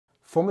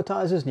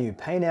Formitize's new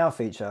PayNow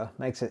feature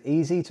makes it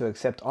easy to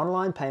accept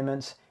online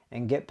payments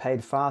and get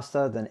paid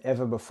faster than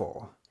ever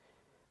before.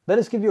 Let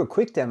us give you a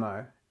quick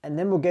demo and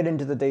then we'll get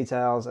into the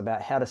details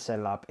about how to set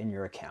it up in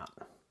your account.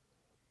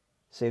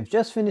 So you've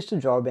just finished a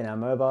job in our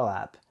mobile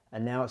app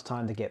and now it's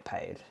time to get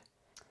paid.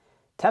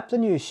 Tap the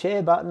new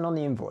Share button on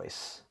the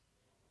invoice.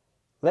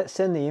 Let's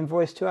send the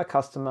invoice to our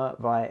customer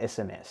via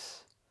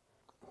SMS.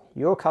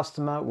 Your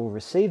customer will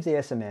receive the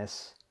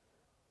SMS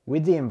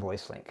with the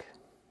invoice link.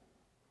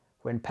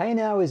 When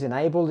PayNow is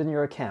enabled in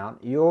your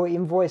account, your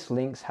invoice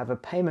links have a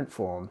payment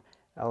form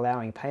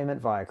allowing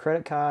payment via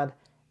credit card,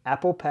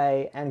 Apple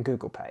Pay and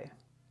Google Pay.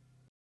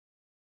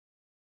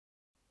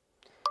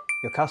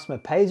 Your customer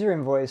pays your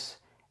invoice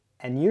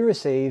and you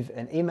receive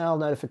an email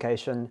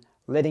notification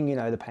letting you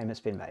know the payment's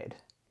been made.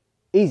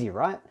 Easy,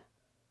 right?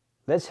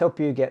 Let's help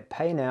you get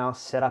PayNow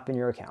set up in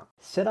your account.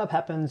 Setup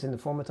happens in the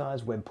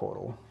Formitize web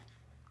portal.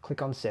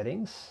 Click on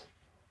Settings,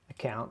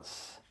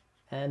 Accounts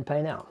and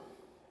PayNow.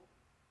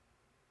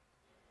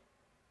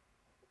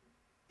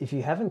 If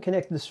you haven't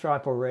connected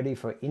Stripe already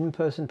for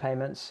in-person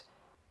payments,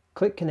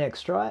 click Connect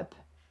Stripe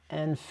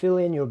and fill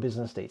in your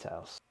business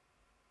details.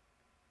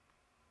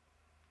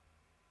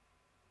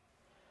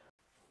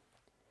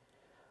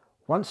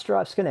 Once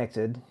Stripe's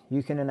connected,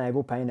 you can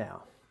enable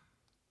PayNow.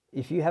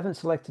 If you haven't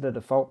selected a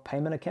default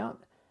payment account,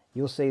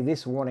 you'll see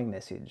this warning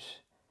message.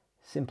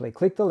 Simply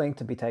click the link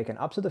to be taken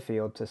up to the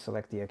field to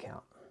select the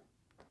account.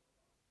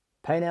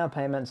 PayNow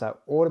payments are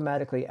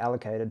automatically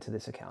allocated to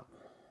this account.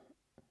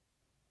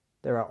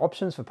 There are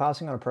options for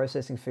passing on a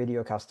processing fee to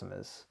your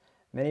customers.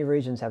 Many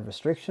regions have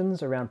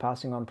restrictions around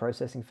passing on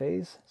processing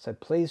fees, so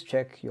please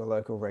check your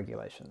local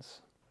regulations.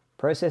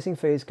 Processing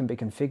fees can be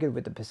configured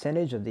with the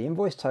percentage of the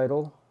invoice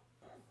total,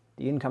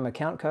 the income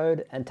account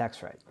code, and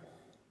tax rate.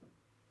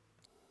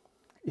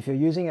 If you're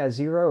using our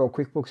Xero or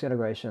QuickBooks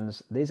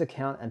integrations, these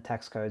account and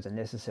tax codes are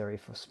necessary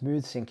for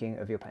smooth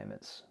syncing of your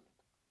payments.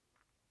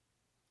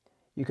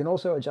 You can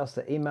also adjust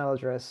the email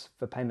address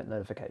for payment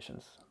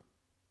notifications.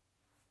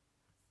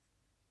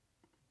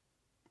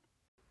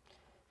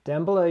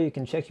 Down below you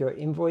can check your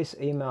invoice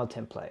email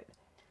template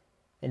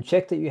and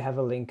check that you have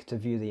a link to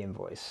view the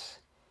invoice.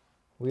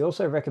 We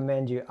also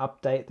recommend you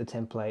update the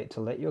template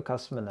to let your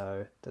customer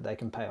know that they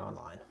can pay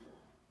online.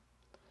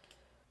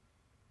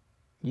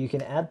 You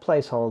can add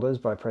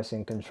placeholders by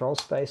pressing Control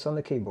Space on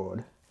the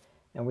keyboard,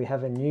 and we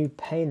have a new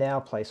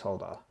PayNow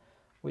placeholder,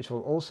 which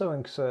will also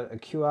insert a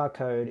QR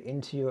code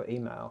into your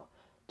email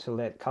to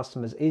let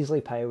customers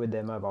easily pay with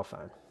their mobile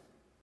phone.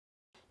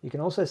 You can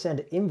also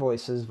send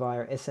invoices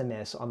via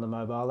SMS on the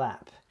mobile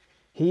app.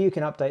 Here you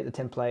can update the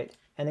template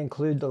and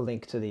include the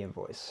link to the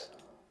invoice.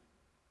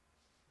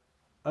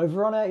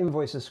 Over on our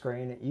invoices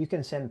screen, you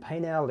can send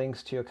PayNow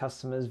links to your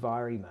customers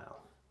via email.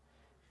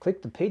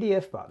 Click the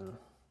PDF button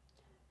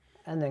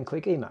and then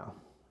click Email.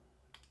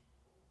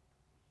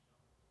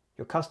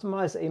 Your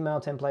customized email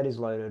template is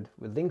loaded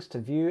with links to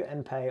view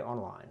and pay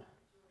online.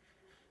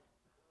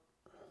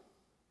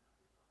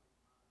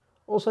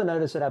 Also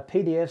notice that our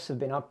PDFs have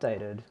been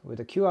updated with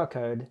a QR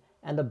code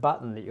and a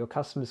button that your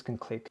customers can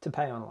click to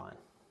pay online.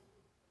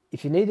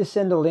 If you need to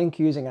send a link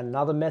using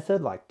another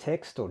method like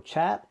text or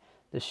chat,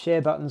 the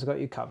Share button's got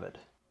you covered,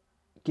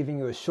 giving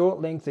you a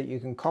short link that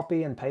you can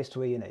copy and paste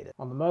where you need it.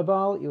 On the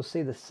mobile, you'll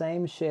see the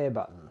same Share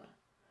button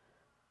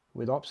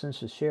with options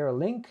to share a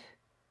link,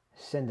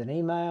 send an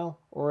email,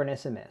 or an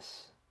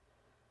SMS.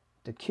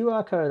 The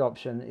QR code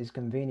option is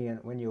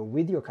convenient when you're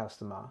with your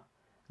customer.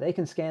 They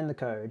can scan the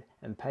code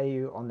and pay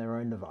you on their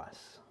own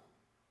device.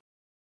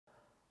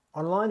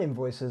 Online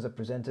invoices are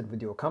presented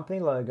with your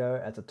company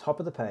logo at the top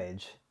of the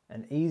page,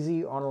 an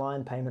easy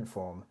online payment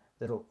form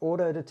that'll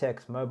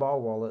auto-detect mobile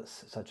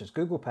wallets such as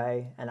Google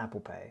Pay and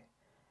Apple Pay,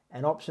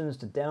 and options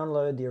to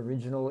download the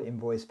original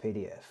invoice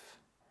PDF.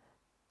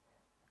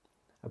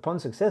 Upon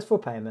successful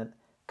payment,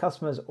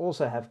 customers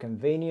also have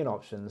convenient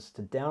options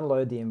to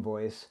download the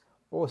invoice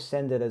or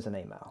send it as an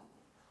email.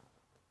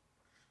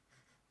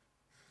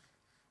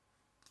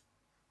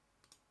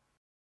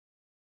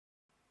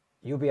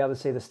 You'll be able to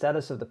see the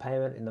status of the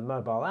payment in the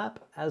mobile app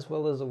as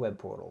well as the web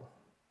portal,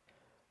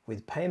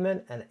 with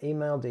payment and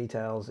email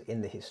details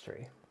in the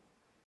history.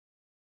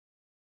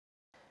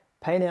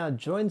 PayNow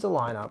joins the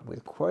lineup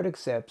with Quote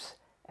Accepts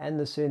and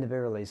the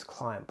soon-to-be-released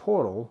Client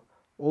Portal,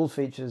 all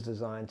features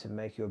designed to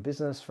make your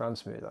business run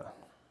smoother.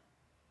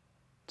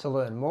 To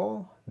learn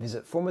more,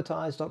 visit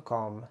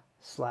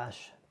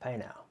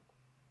formitize.com/paynow.